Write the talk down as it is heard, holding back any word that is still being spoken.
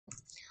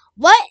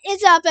What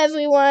is up,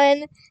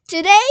 everyone?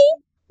 Today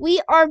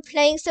we are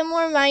playing some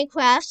more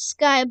Minecraft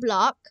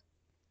Skyblock,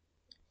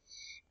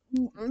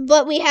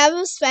 but we have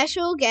a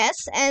special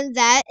guest, and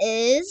that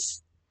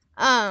is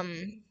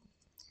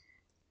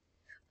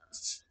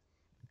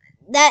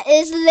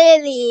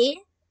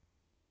Lillie.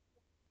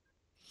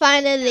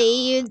 Finally,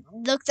 you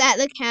looked at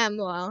the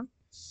camera,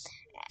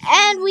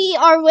 and we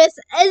are with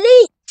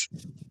Elite.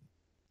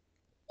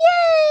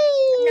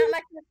 Yay! Not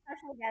much of a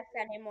special guest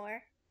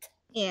anymore.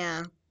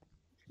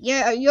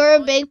 Yeah, you're a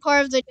big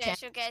part of the channel.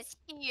 Special guest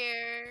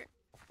here.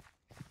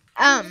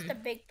 I'm just a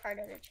big part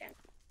of the channel.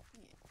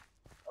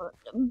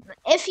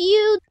 If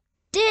you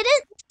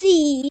didn't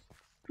see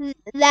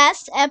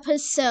last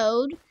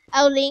episode,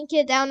 I'll link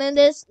it down in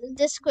this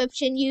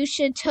description. You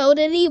should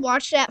totally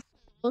watch that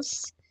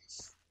first.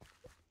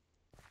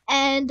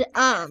 And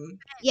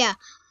yeah.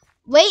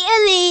 Wait,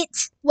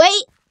 Elite.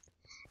 Wait.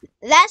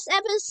 Last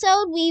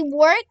episode we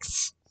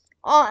worked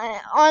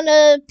on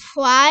a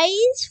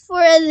prize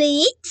for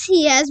Elite.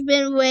 He has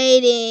been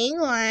waiting,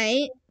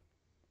 right?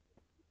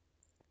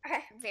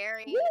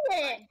 Very.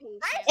 I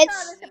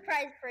It's- saw the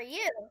surprise for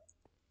you.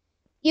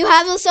 You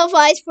have a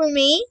surprise for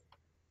me?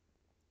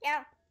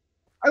 Yeah.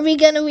 Are we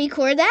gonna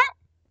record that?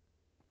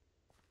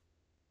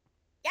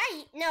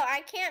 Yeah. No,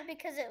 I can't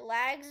because it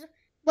lags.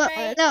 Well,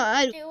 Right. no,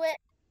 I Do it.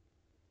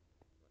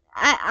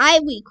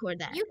 record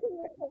that. You can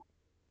record.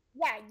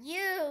 Yeah,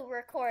 you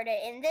record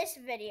it in this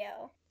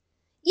video.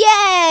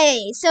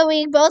 Yay! So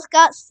we both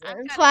got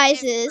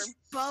prizes.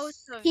 Both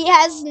of He you.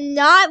 has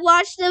not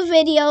watched the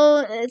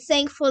video,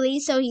 thankfully,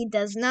 so he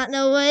does not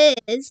know what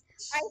it is.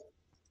 I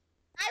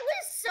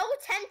was so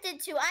tempted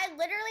to. I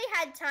literally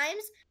had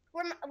times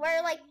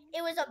where like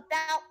it was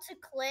about to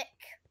click.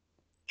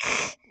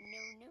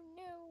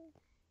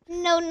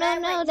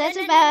 No, that's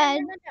a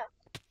bad. No.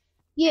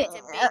 Yeah, It's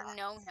a big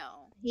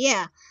no-no.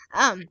 yeah.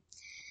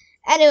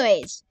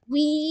 Anyways,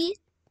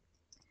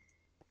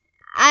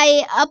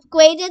 I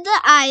upgraded the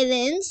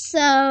island,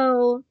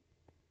 so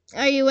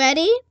are you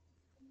ready?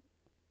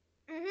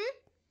 Mhm.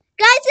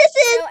 Guys, this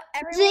is So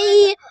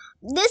everyone.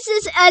 this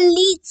is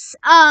Elite's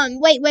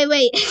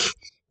wait.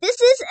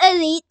 This is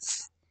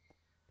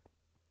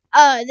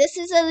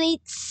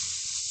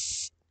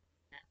Elite's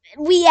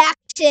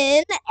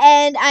reaction,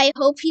 and I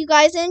hope you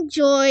guys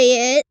enjoy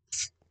it.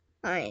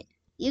 Alright.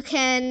 You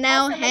can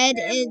now Also, make head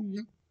sure-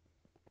 in.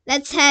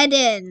 Let's head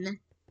in.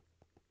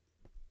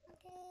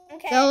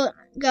 Okay. Go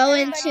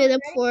Everybody into the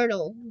ready?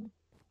 portal.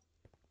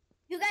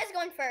 You guys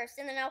going first,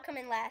 and then I'll come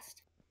in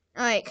last.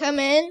 Alright, come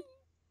in.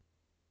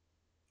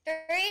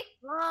 3.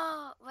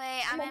 Oh,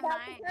 wait, I'm in about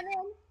to mine. come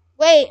in.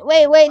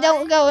 Wait,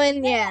 don't go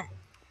in yet.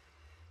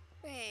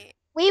 Wait.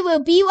 We will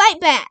be right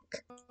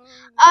back.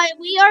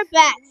 We are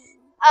back.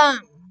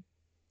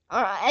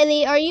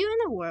 Ellie, are you in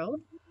the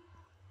world?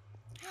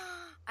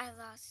 I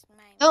lost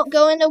mine. Don't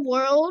go in the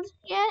world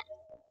yet?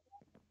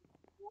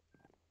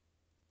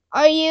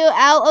 Are you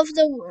out of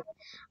the...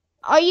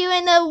 Are you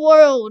in the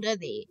world,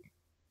 Ellie?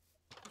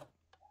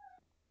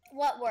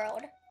 What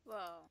world?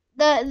 Whoa.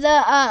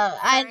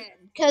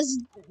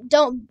 Because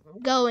don't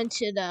go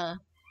into the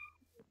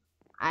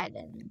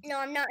island. No,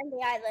 I'm not in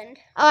the island.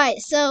 Alright,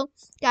 so,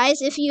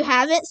 guys, if you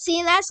haven't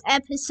seen last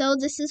episode,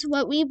 this is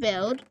what we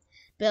built.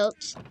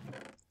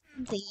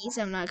 These,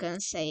 I'm not gonna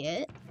say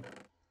it.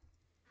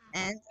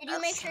 And Did you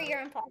make sure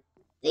you're in pause?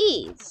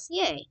 these,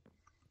 yay.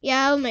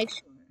 Yeah, I'll make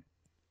sure.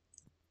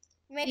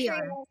 Make You sure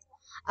are.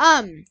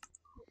 you're.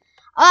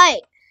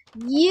 Alright,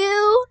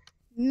 you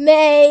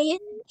may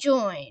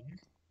join.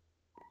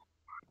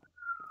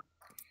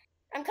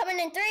 I'm coming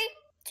in 3,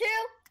 2,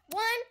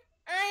 1.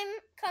 I'm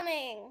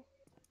coming.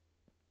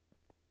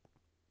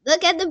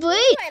 Look at the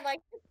bridge. I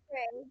like the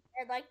bridge.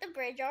 I like the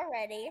bridge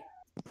already.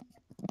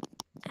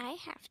 I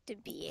have to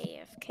be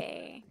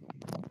AFK.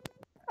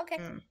 Okay.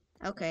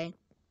 Okay.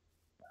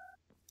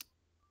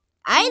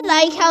 I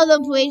like how the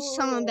bridge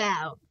turned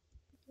out.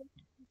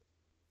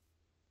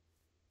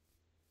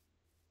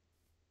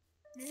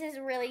 This is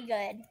really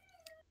good.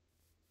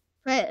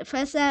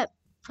 Press that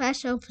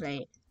pressure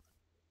plate.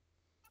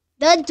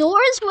 The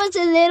doors was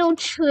a little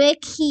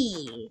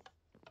tricky.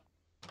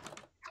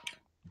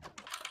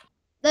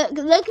 Look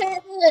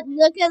at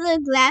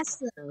the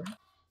glass though.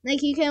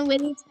 Like you can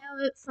really tell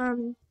it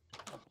from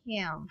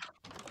here.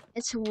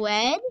 It's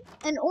red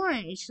and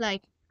orange.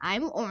 Like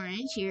I'm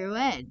orange, you're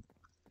red.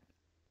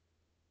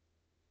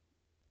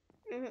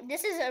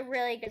 This is a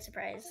really good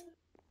surprise.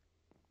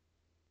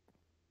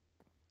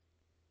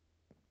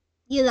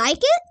 You like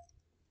it?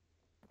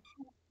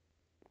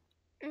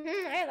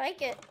 I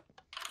like it.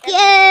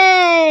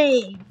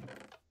 Yay!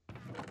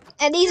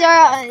 And these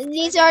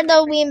are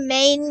the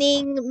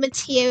remaining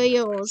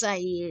materials I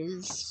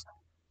used.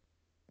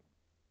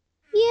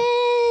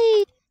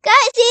 Yay!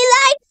 Guys, he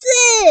likes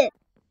it!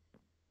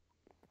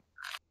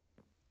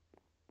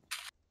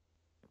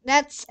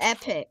 That's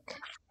epic.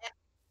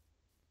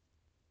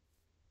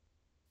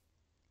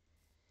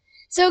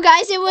 So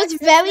guys, it was What's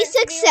this very meant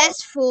to be?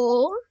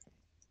 successful.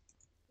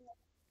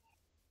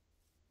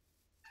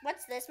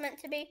 What's this meant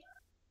to be?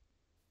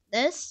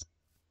 This?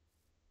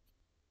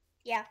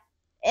 Yeah.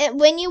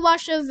 When you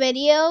watch a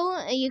video,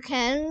 you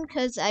can,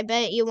 because I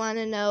bet you want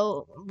to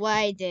know what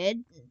I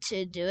did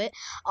to do it.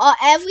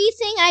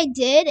 Everything I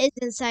did is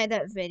inside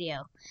that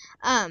video.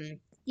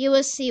 You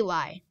will see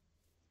why.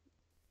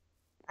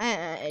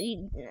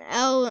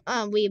 I'll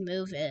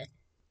remove it.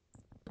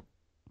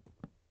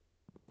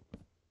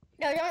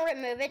 No, don't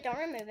remove it. Don't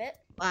remove it.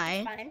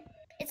 Why?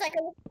 It's fine.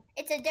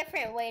 It's a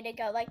different way to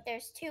go. Like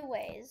there's 2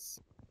 ways.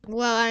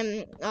 Well,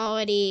 I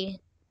already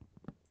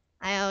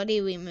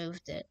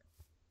removed it.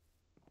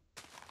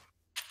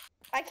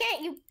 Why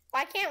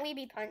can't we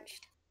be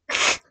punched?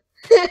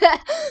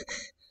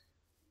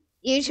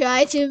 You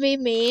try to be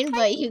mean,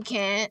 but you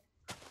can't.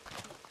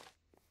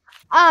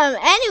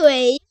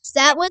 Anyways,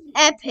 that was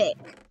epic.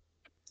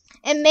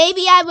 And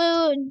maybe I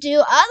will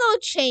do other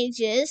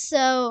changes,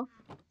 so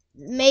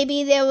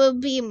maybe there will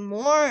be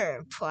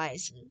more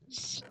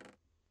prizes.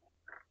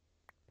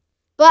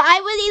 But I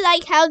really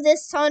like how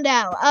this turned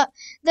out.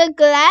 The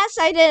glass,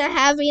 I didn't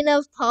have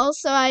enough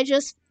pulse, so I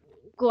just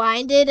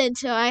grinded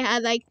until I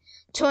had like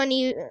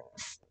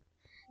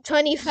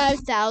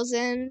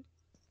 25,000.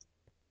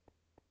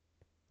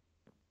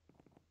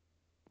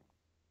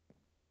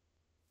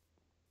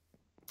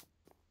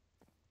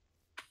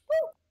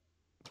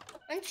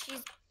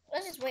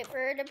 Let's just wait for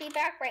her to be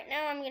back. Right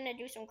now, I'm gonna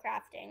do some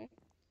crafting.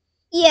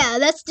 Yeah,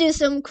 let's do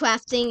some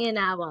crafting in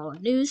our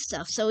new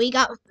stuff. So we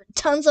got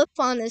tons of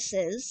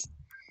furnaces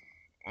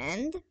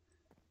and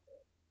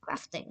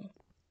crafting.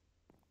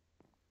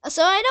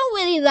 So I don't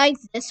really like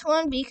this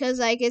one because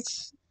like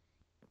it's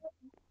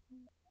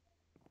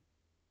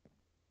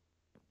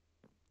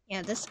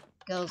this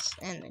goes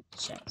in the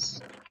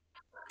chest.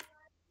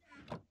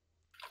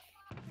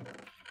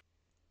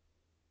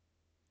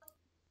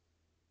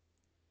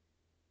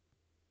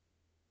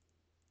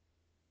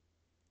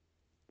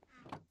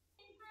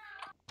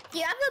 Do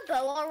you have a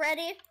bow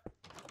already?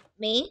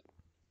 Me?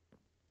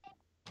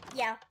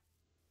 Yeah.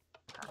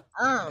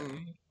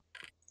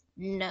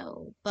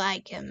 No, but I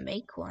can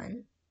make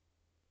one.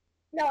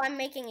 No, I'm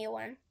making you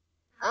one.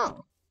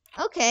 Oh,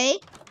 okay.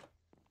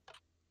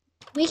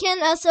 We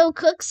can also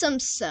cook some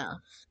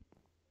stuff.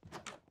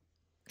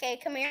 Okay,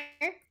 come here.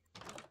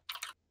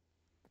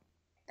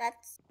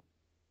 That's.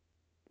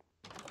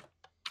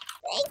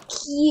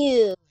 Thank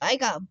you. I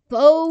got a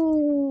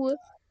bow.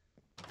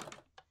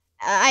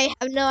 I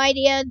have no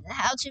idea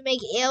how to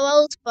make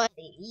arrows, but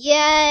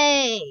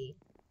yay!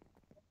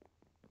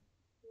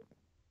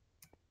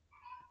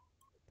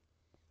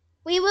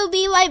 We will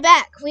be right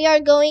back. We are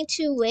going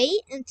to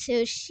wait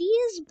until she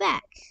is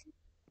back.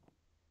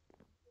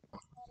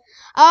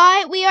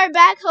 Alright, we are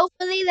back.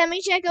 Hopefully, let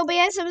me check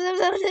OBS.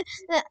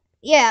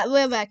 Yeah,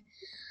 we're back.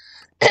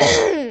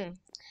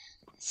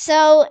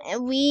 So,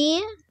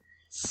 we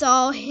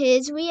saw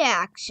his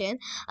reaction.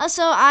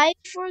 So, I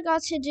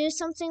forgot to do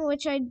something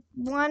which I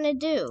want to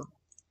do.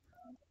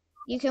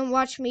 You can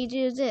watch me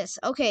do this.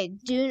 Okay,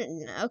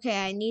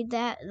 I need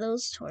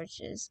those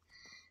torches.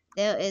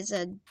 There is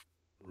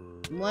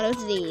one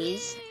of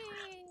these.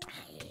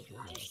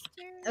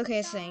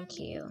 Okay, thank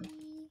you.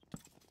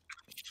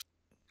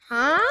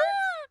 Huh?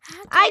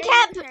 How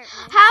can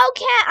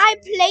I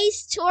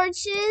place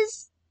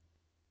torches?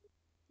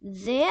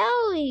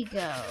 There we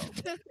go.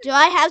 Do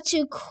I have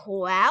to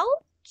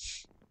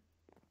crouch?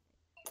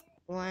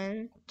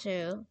 1,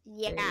 2.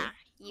 Yeah, 3,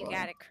 you 4,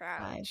 gotta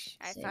crouch.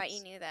 5, I thought 6,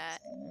 you knew that.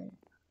 7,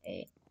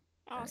 8.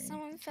 Oh, 9,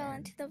 someone fell 10,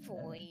 into the 11.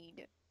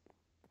 void.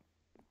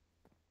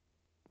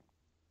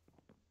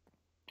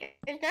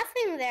 There's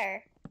nothing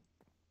there.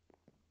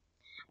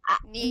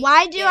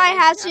 Why do I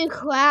have to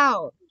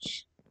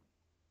crouch?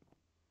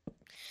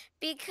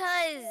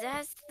 Because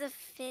that's the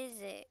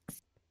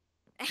physics.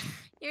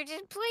 You're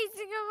just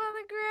placing them on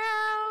the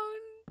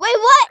ground. Wait,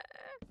 what?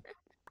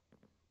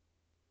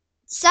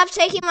 Stop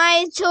taking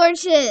my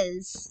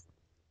torches.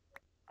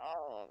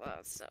 Oh,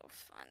 that's so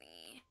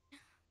funny.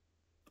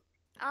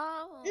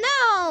 Oh.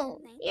 No,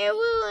 thank you're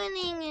you.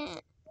 ruining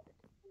it.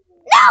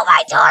 No,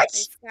 my torch!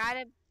 It's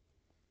gotta.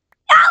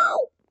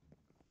 No!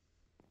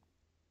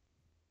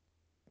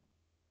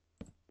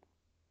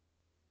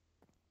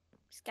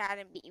 It's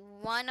gotta be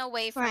one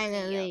away from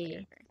Finally. the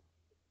other.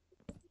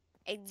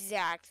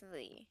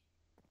 Exactly.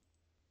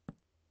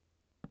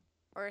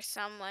 Or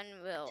someone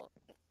will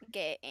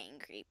get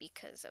angry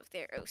because of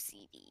their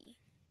OCD.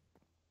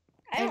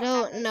 I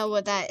don't know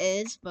what that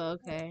is, but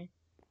okay.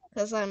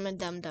 Because I'm a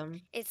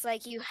dum-dum. It's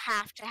like you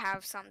have to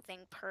have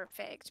something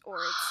perfect or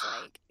it's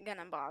like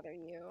gonna bother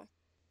you.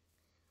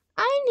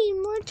 I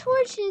need more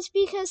torches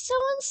because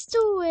someone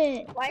stole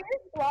it. Why is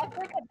this block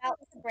like about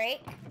to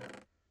break?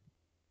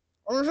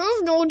 I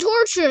have no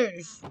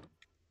torches.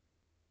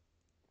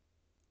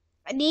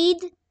 I need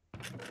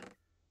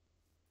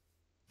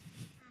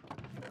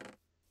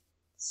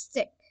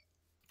stick.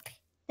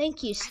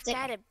 Thank you, I stick.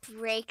 gotta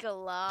break a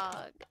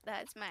log.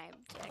 That's my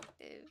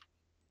objective.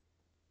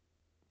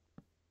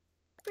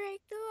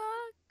 Break the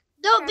log.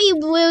 Don't be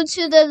rude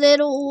to the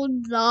little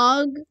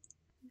log.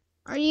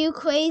 Are you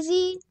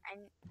crazy?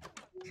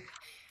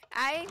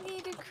 I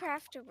need to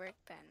craft a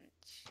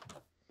workbench.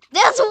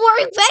 There's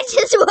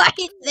workbenches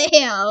right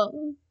there.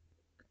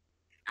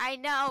 I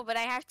know, but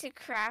I have to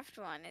craft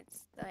one.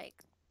 It's like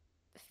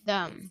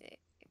Dumb. physics.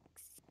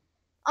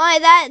 Oh,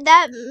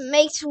 that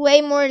makes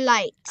way more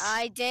light.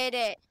 I did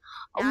it.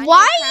 Now I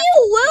Why need to are craft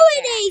you a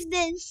ruining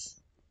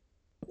this?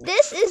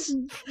 This is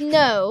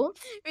no,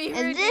 pickaxe. We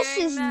and were this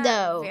doing is that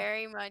no.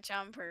 very much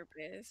on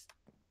purpose.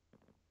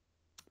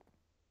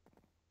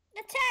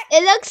 Attack!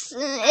 It looks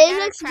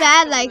Craft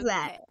bad a like wood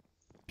that.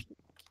 pit.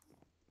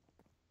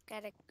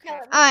 Gotta No, craft. it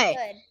looks Alright.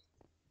 good.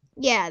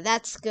 Yeah,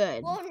 that's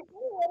good. Well,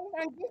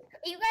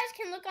 you guys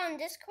can look on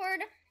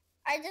Discord.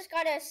 I just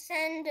gotta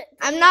send.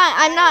 I'm the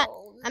not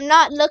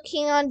files.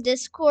 looking on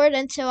Discord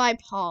until I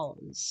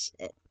pause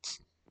it,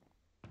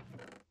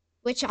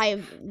 which I I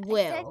said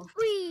will.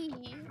 we.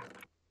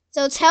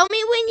 So tell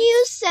me when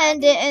you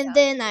send it, and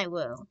then I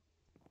will.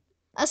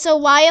 So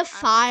why a I'm gonna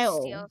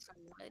file? steal some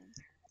wood.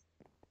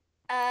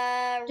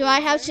 Do I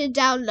have Reason. to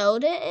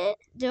download it?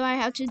 Do I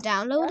have to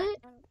download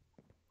it?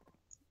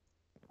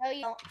 No,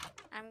 you don't.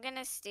 I'm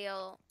gonna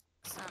steal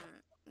some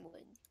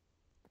wood.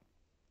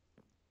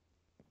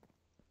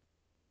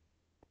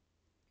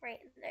 Right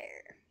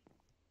there.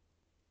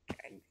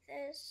 Drag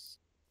this.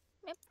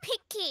 My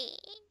picky.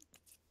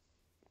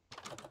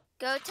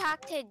 Go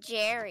talk to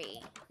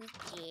Jerry. Who's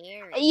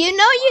Jerry? You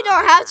know you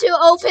don't have to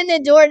open the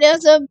door.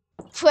 There's a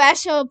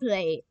pressure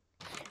plate.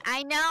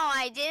 I know.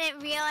 I didn't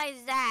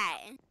realize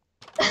that.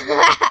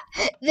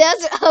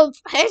 There's a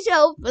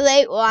pressure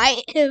plate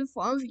right in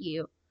front of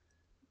you.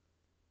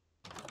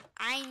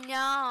 I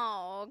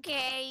know.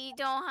 Okay, you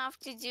don't have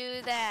to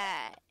do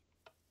that.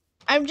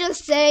 I'm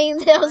just saying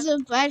there's a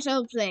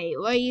pressure plate.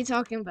 What are you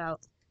talking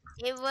about?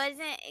 It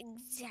wasn't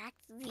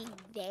exactly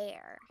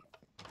there.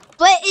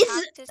 But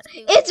Talk to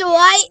Stupid it's Jerry.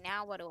 white.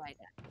 Now what do I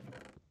do?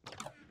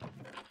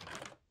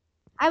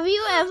 Have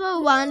you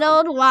ever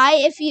wondered why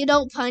if you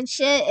don't punch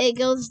it, it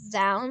goes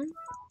down?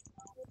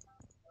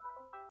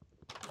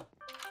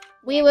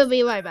 We will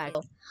be right back.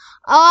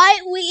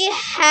 Alright, we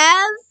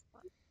have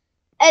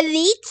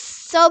elite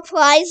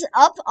supplies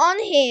up on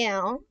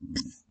here.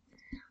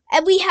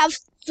 And we have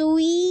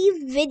 3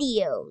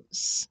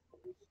 videos.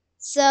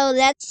 So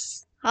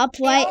let's hop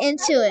right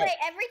into it. Wait,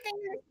 everything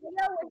in this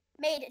video was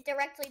made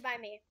directly by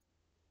me.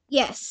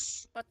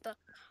 Yes. What the?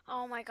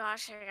 Oh my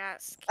gosh, I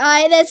got scared.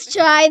 Alright, let's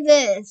try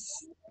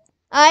this.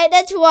 Alright,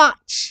 let's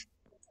watch.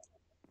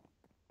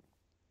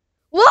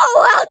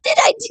 Whoa, how did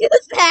I do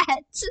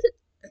that?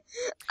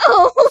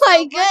 Oh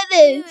my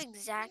goodness.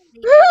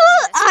 Exactly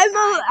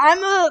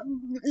I'm a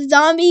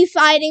zombie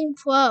fighting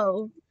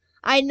pro.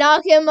 I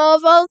knock him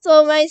over,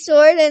 throw my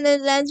sword, and it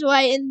lands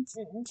right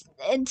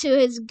into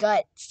his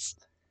guts.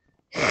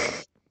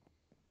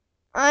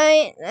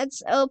 Alright,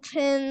 let's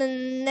open the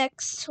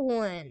next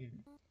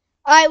one.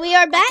 Alright, we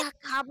are back.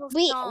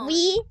 We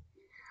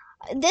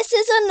this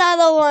is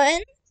another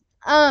one.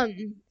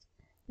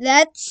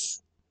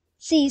 Let's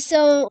see.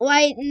 So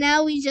right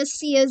now we just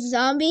see a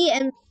zombie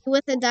and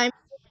with a diamond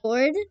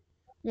sword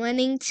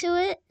running to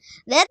it.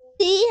 Let's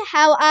see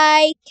how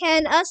I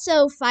can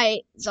also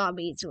fight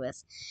zombies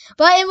with.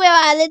 But in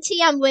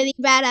reality, I'm really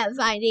bad at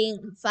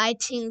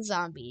fighting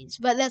zombies.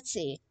 But let's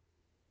see.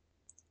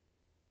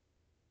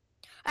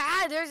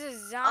 Ah, there's a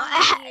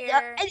zombie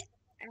here.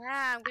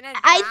 I'm gonna die.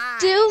 I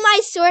threw my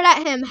sword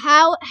at him.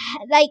 How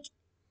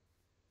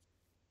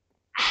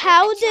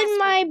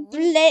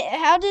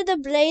did the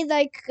blade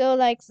like go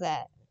like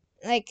that?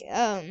 Like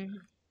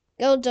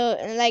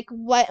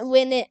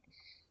when it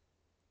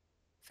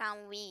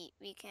Found wheat.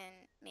 We can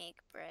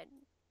make bread.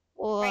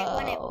 whoa. Right,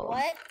 when it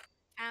what?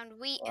 Found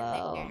wheat in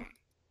Whoa. there.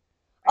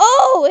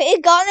 Oh,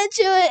 it got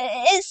into it.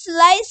 It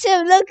sliced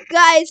him. Look,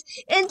 guys,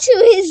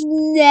 into his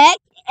neck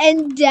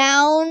and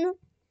down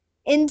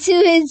into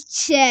his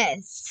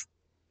chest.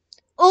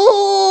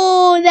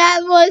 Oh,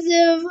 that was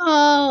a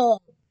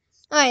hole.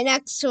 Alright,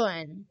 next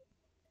one.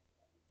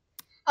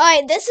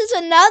 Alright, this is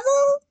another.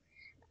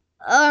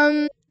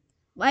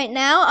 Right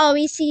now, all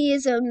we see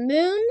is a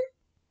moon.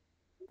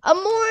 A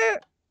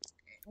more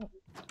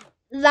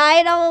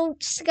light on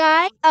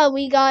sky.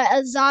 We got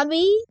a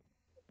zombie.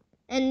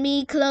 And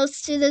me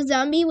close to the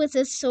zombie with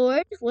a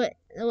sword. What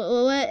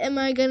am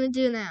I gonna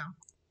do now?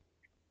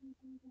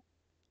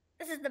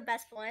 This is the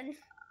best one.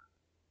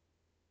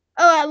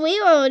 Oh, we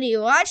already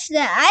watched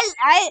that.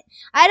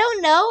 I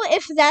don't know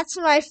if that's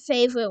my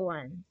favorite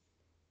one.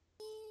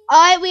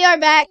 Alright, we are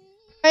back.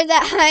 Or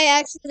that I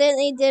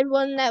accidentally did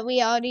one that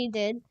we already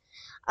did.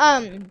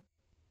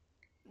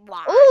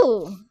 Why?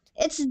 Ooh,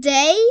 it's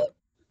day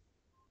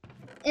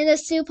in a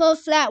super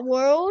flat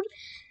world.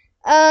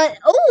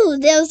 Oh,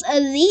 there's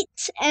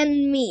Elite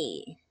and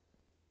me.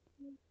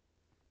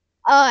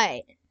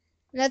 Alright,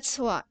 let's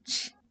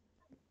watch.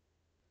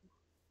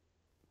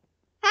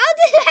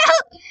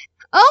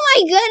 Oh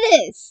my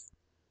goodness!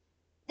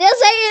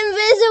 There's an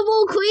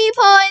invisible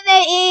creeper in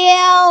the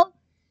air.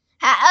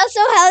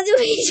 How do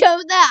we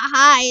jump that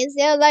high?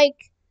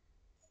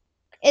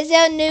 Is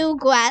there a new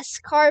grass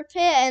carpet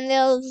and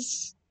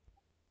there's...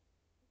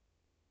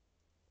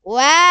 Wow,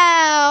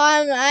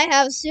 I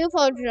have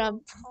super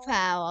jump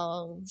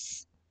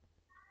powers.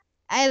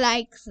 I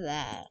like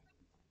that.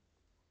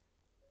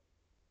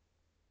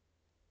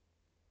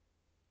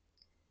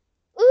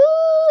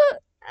 Ooh,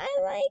 I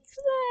like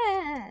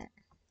that.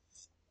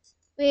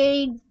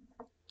 We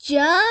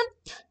jump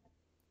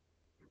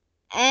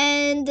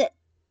and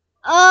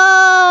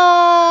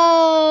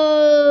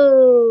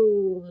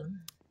oh,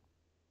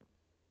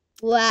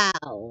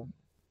 wow.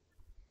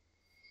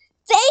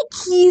 Thank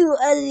you,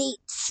 Elite.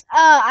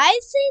 I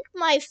think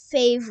my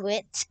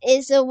favorite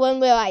is the one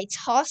where I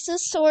toss the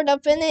sword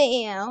up in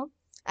the air,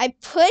 I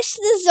push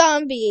the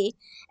zombie,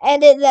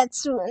 and it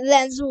lands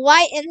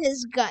right in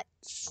his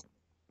guts.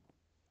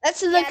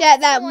 Let's look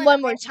at that's that the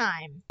one more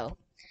time. Alright,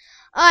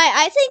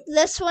 I think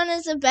this one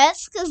is the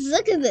best, because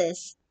look at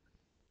this.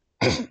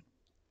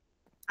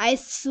 I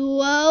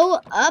throw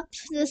up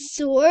the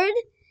sword,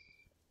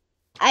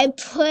 I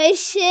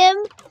push him,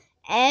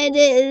 and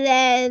it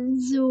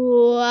lands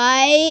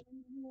right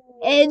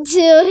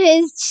into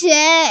his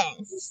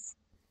chest.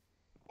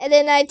 And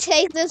then I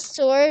take the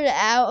sword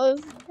out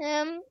of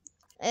him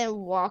and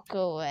walk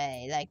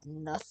away like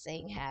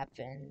nothing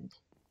happened.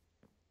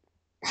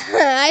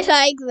 I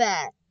like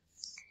that.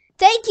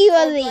 Thank you,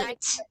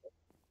 Elite.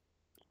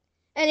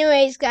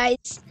 Anyways, guys,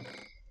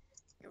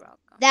 You're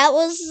welcome. that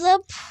was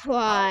the Chest.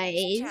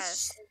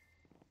 prize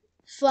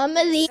from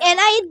Okay, Elite, so- and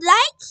I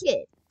like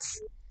it.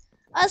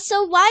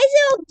 So why is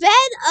there a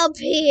bed up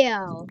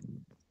here?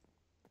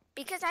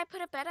 Because I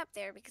put a bed up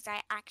there because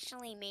I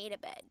actually made a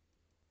bed.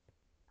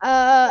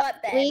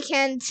 What bed? We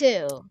can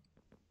too.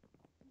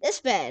 This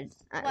bed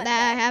What that bed?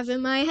 I have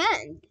in my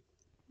hand.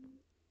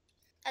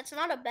 That's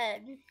not a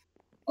bed.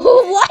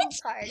 What? It's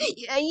a card.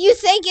 You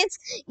think it's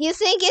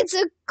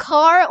a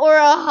car or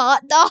a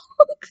hot dog?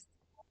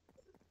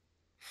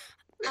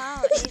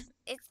 Oh,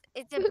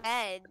 it's a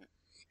bed.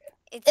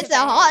 It's a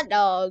hot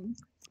dog.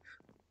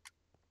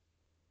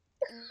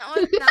 No,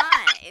 it's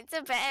not. It's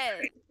a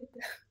bed.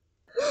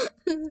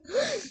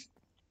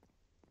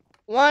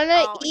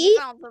 Wanna Oh, he eat?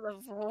 fell into the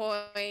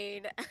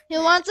void.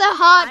 Who wants a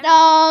hot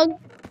dog?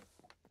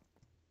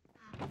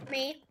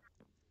 Me?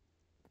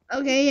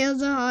 Okay,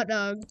 here's a hot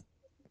dog.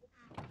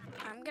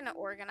 I'm gonna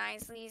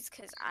organize these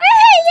because I.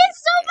 Hey, you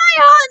stole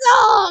my hot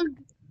dog!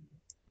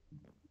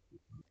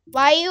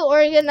 Why are you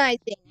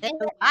organizing?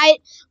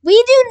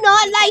 We do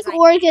not Because like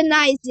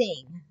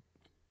organizing.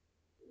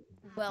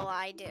 Well,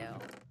 I do.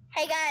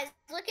 Hey guys,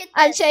 look at this.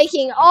 I'm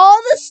taking all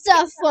the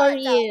stuff It's a hot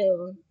from dog.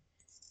 you.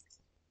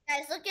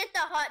 Guys, look at the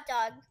hot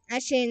dog.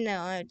 Actually,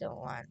 no, I don't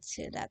want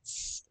to.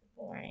 That's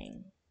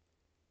boring.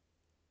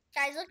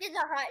 Guys, look at the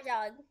hot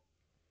dog.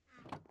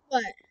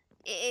 What?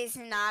 It is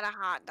not a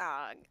hot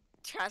dog.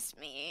 Trust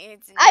me,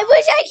 it's not. I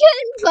wish I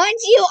couldn't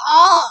punch you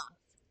off.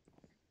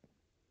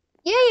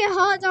 Yeah, your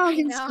hot dog I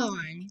is know.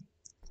 gone.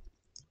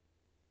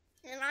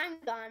 And I'm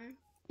done.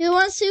 Who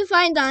wants to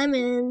find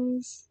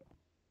diamonds?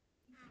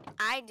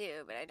 I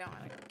do, but I don't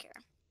really care.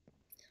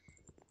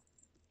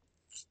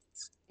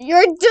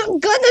 You're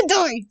gonna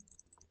die.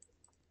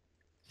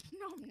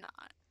 No, I'm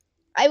not.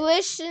 I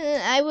wish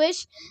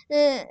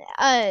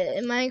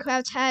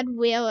Minecraft had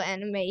real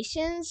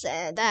animations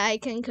that I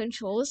can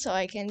control, so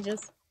I can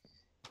just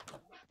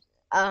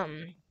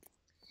You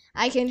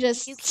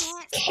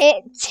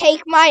can't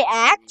take my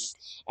axe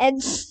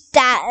and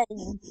stab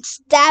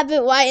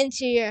it right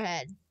into your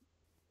head,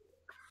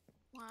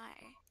 Why?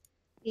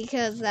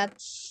 because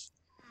that's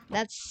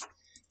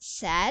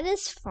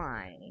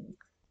satisfying.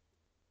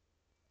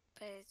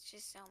 But it's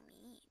just so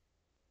mean.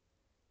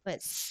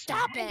 But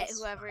Stop it,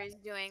 whoever is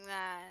doing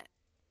that.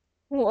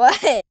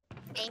 What?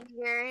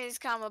 Anger has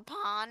come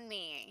upon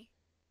me.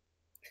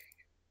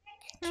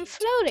 I'm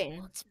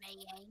floating. What's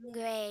me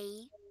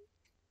angry?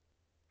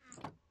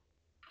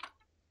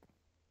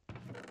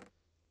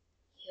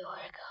 You are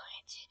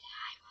going to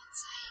die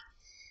once I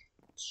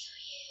kill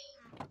you.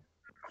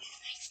 It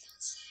makes no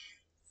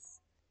sense.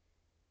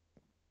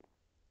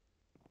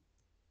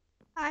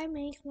 I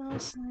make no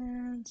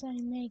sense. I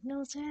make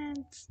no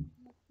sense.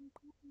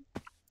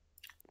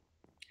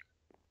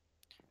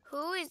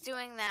 Who is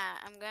doing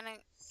that? I'm gonna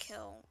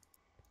kill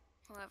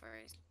whoever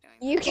is doing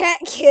You that.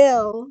 can't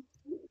kill.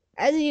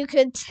 As you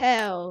could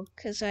tell,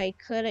 because I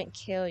couldn't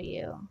kill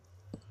you.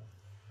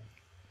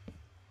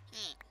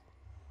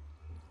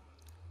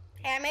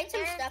 Hey, I made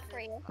some stuff for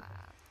you.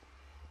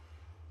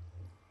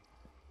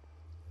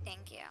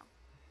 Thank you.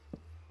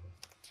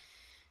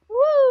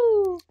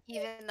 Woo!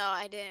 Even though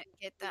I didn't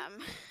get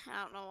them.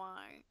 I don't know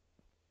why.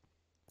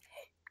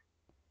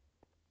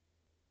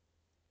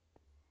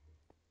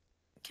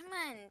 Come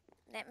on,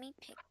 let me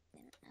pick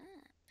them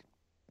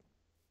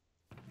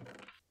up.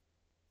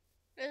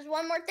 There's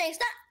one more thing.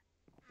 Stop.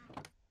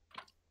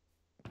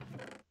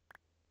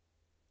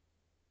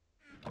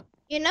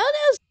 You know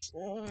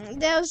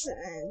there's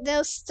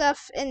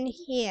stuff in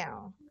here.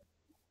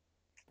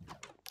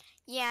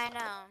 Yeah, I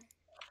know.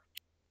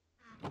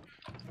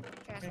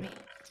 Trust me.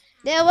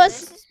 There was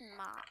This is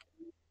mop.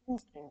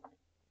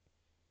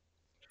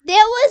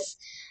 there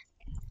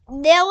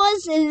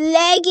was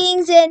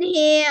leggings in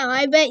here.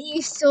 I bet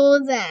you saw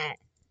that.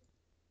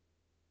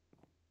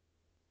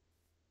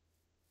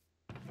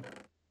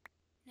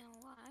 No,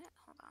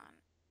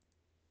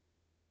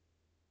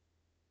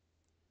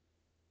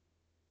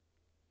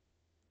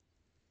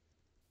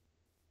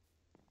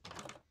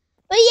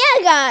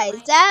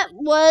 guys,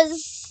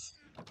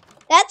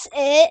 that's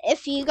it.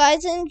 If you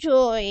guys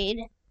enjoyed,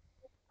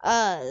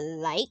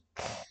 like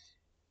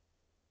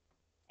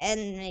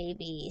and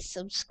maybe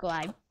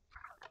subscribe.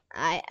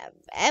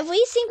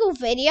 Every single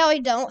video I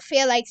don't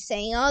feel like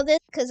saying all this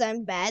because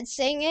I'm bad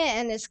saying it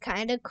and it's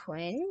kind of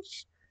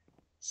cringe.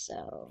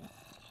 So,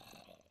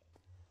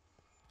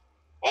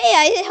 hey,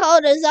 I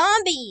hold a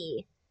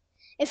zombie.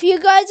 If you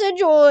guys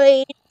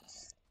enjoyed,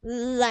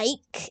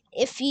 like.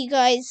 If you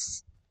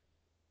guys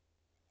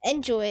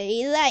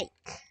enjoy, like.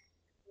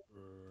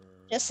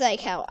 Just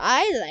like how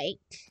I like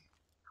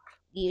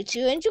you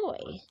to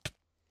enjoy.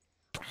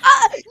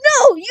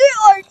 No, you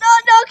are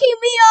not knocking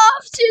me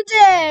off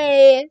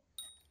today.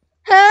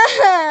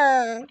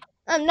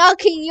 I'm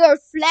knocking your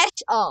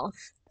flesh off.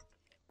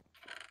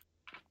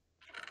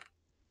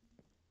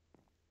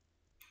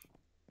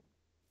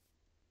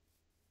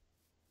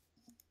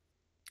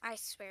 I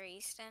swear,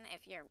 Easton,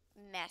 if you're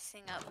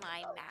messing up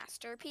my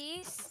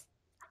masterpiece.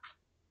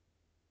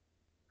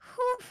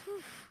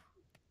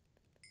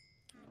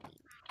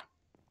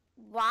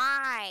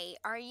 Why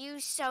are you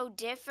so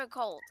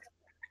difficult?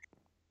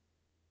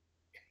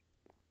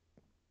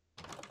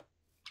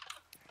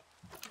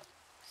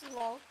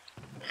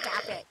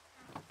 Stop it.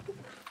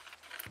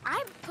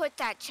 I put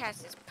that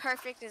chest as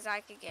perfect as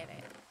I could get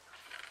it.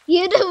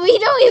 We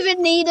don't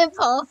even need it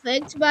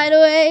perfect, by the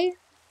way.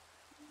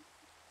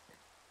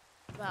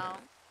 Well,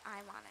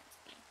 I want it to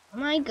be. Oh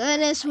my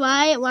goodness,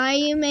 why are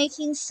you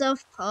making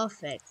stuff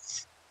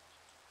perfect?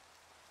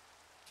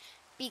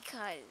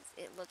 Because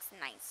it looks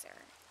nicer.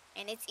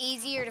 And it's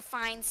easier to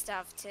find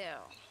stuff, too.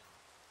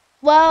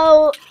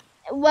 Well,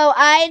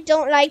 I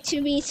don't like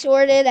to be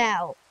sorted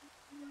out.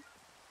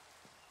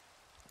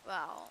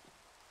 Well,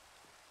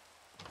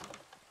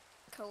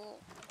 cool.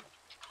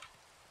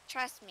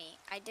 Trust me,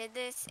 I did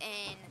this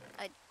in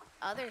a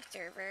other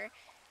server,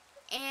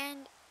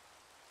 and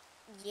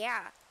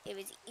yeah, it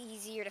was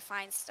easier to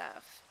find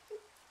stuff.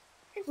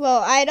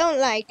 Well, I don't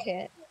like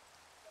it.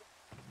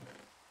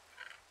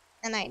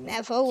 And I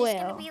never Just will.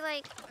 gonna be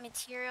like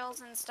materials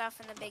and stuff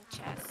in the big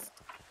chest,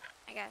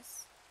 I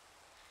guess.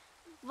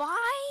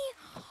 Why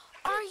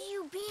are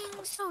you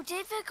being so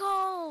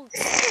difficult?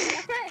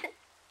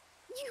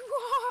 You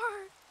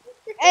are.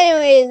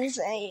 Anyways,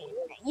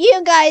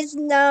 you guys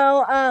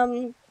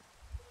know,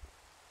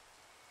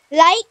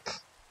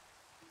 like,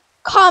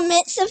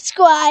 comment,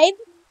 subscribe,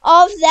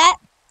 all of that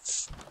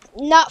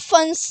not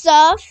fun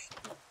stuff.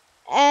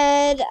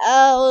 And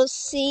I'll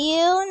see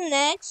you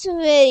next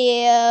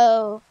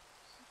video.